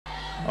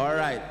All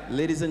right,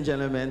 ladies and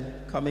gentlemen,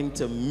 coming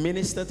to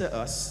minister to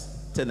us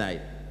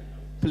tonight,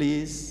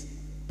 please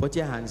put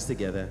your hands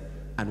together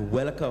and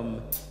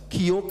welcome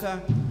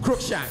Kiokya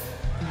Cruickshank.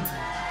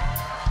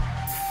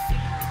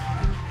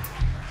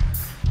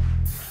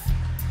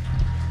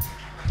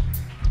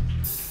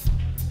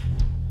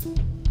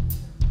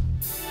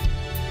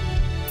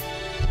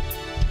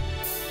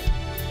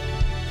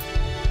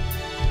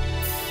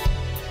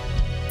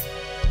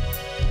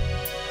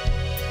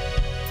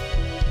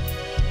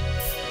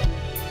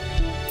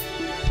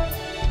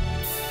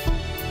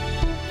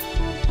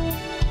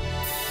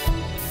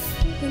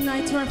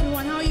 To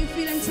everyone, how are you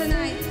feeling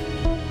tonight?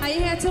 Are you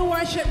here to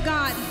worship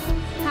God?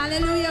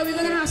 Hallelujah. We're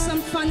going to have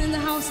some fun in the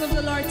house of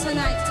the Lord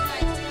tonight.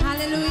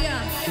 Hallelujah.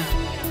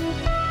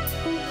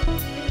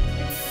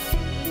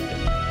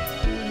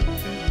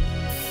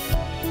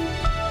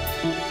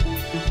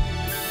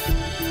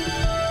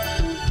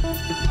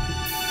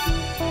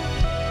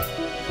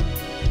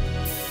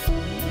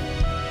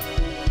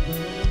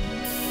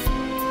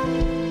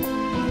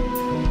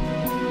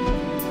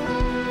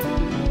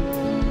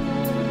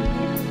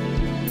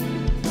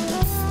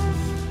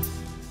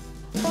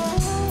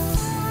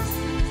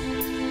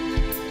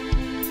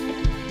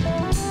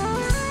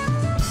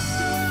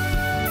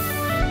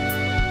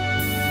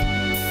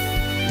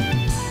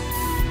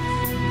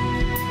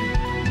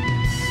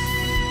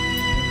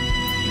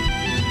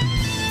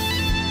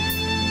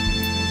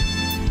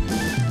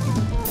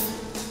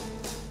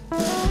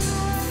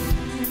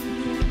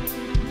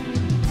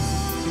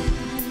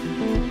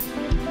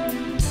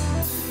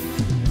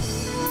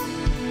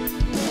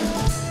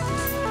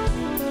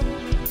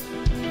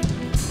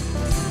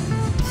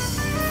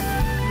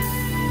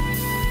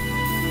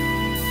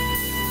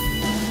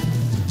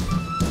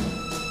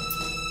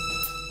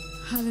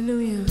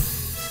 Hallelujah.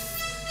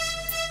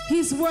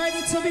 He's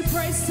worthy to be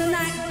praised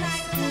tonight.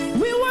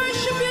 We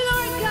worship you,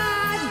 Lord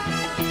God,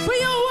 for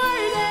you're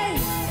worthy.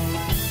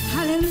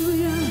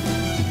 Hallelujah.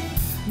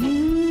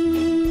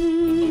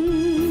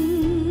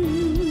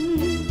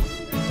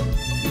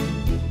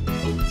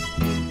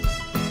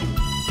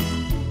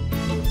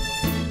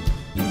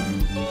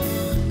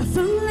 I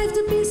found life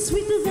to be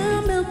sweeter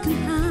than milk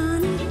and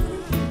honey.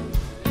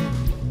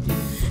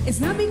 It's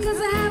not because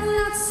I have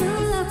lots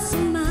and lots of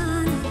money.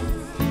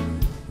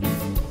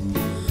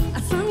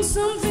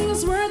 Something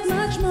that's worth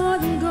much more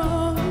than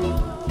gold.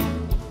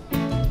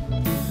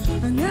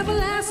 An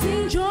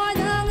everlasting joy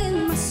down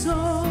in my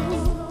soul.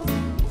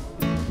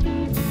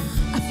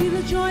 I feel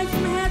a joy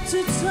from head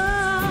to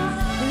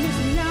toe. It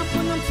lifts me up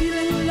when I'm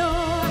feeling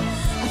low.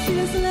 I feel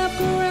His love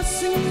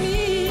caressing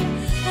me,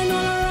 and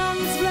all around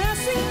is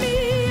blessing me.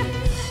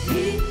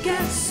 He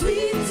gets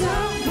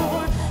sweeter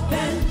more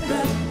than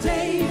the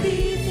day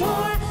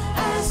before.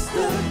 As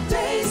the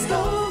days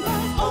go by,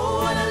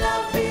 oh, what a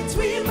love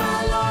between my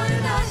Lord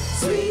and I.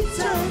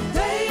 Sweeter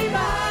day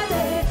by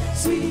day,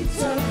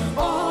 sweeter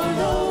all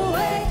the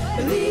way.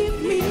 Believe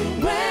me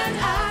when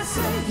I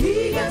say He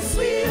gets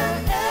sweeter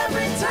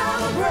every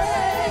time I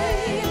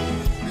pray.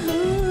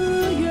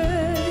 Oh,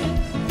 yeah.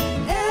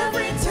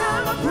 Every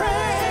time I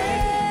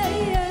pray,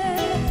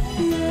 yeah,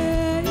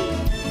 yeah.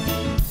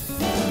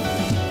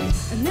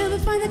 I never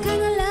find a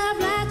kind of love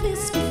like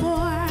this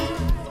before.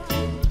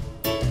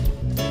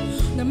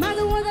 No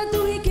matter what I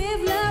do, He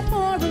gives love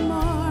more and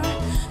more,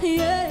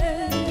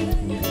 yeah.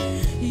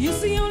 He's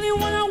the only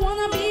one I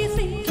wanna be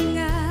thinking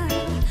of,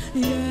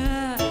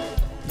 yeah.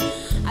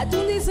 I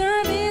don't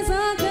deserve His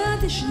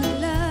unconditional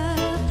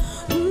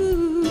love.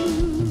 Ooh.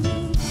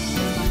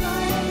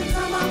 Every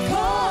time I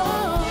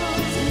call,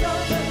 every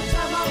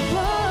time I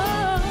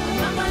call,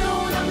 I'm my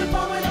own, I'm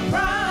born with a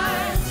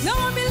prize. Now I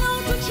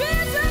belong to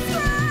Jesus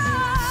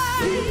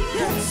Christ. He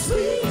gets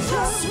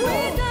sweeter,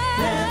 sweeter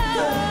than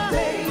the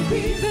day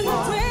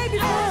before.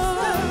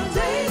 As the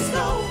days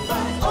go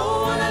by, oh,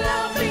 what a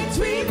love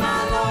between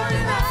my Lord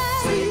and I.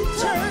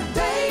 Sweeter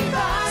day by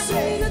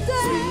day,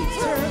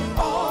 sweeter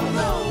all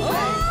the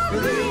way.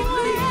 Believe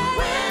me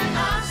when I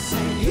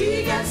say He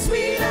gets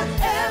sweeter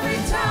every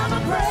time I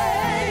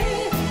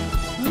pray.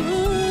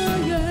 Oh,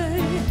 yeah.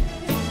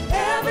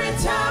 Every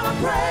time I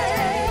pray,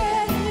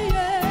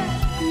 yeah,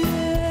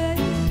 yeah.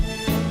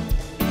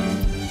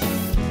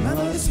 My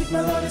Lord is sweet,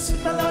 my Lord is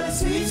sweet, my Lord is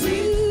sweet,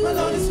 sweet. My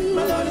Lord is sweet,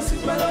 my Lord is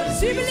sweet, my Lord is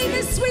sweet. Do you believe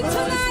it's sweet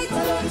tonight?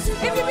 If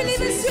you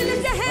believe it's sweet,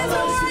 lift your hands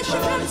and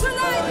worship Him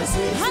tonight.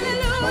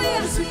 Hallelujah.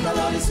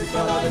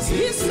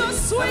 He's so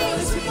sweet.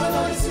 My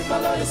Lord is sweet, my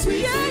Lord is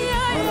sweet. Yeah,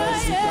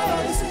 yeah,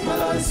 yeah. My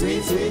Lord is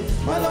sweet, sweet.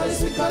 My Lord is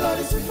sweet, my Lord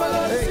is sweet, my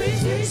Lord is sweet,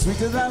 sweet.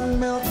 Sweeter than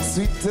milk,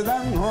 sweeter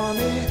than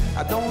honey.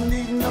 I don't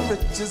need no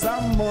riches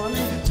or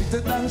money.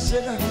 Sweeter than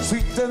sugar,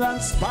 sweeter than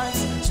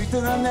spice,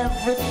 sweeter than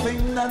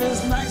everything that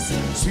is nice.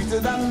 Sweeter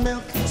than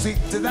milk,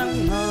 sweeter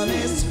than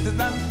honey, sweeter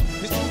than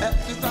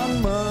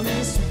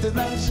money, sweeter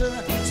than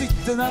sugar,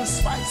 sweeter than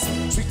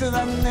spice, sweeter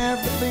than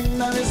everything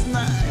that is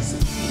nice.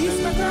 He's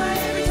my cry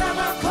every time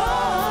I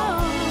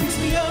call. Picks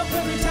me up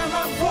every time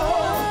I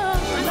fall.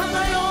 I'm not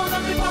my own,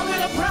 I'm born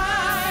with a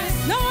prize.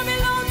 Now I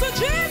belong to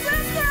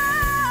Jesus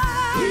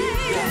Christ.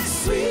 He gets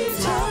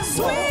sweeter,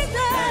 sweeter.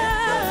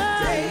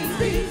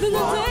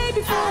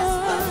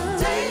 before. As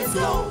the days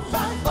go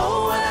by,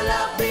 oh, what a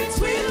love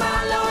between my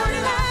Lord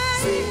and I.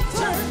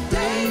 Sweeter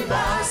day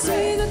by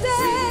day,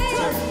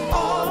 sweeter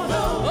all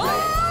the way.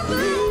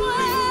 Believe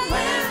me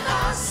when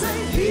I say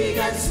he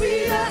gets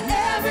sweeter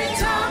every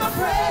time I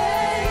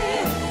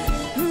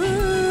pray.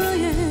 Ooh,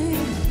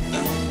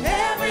 yeah.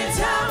 Every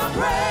time I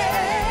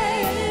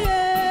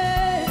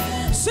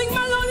pray. Sing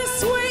my Lord is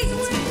sweet.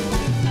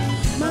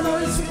 My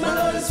Lord is sweet, my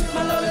Lord is sweet,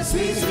 my Lord is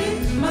sweet, sweet.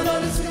 My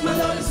Lord is sweet, my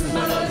Lord is sweet,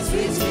 my Lord is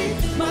sweet, sweet.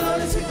 My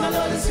Lord is sweet, my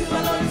Lord is sweet,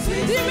 my Lord is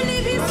sweet. Do you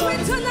believe he's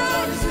sweet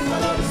tonight? My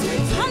Lord is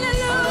sweet,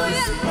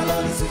 Hallelujah. my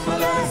Lord is sweet, my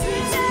Lord is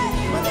sweet,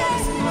 my Lord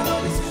is sweet, my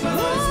Lord is sweet, my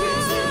Lord is sweet, my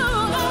Lord is sweet, my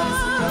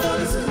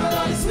Lord is sweet, my Lord is sweet, my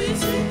Lord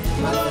is sweet,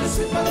 my Lord is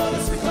sweet, my Lord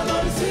is sweet,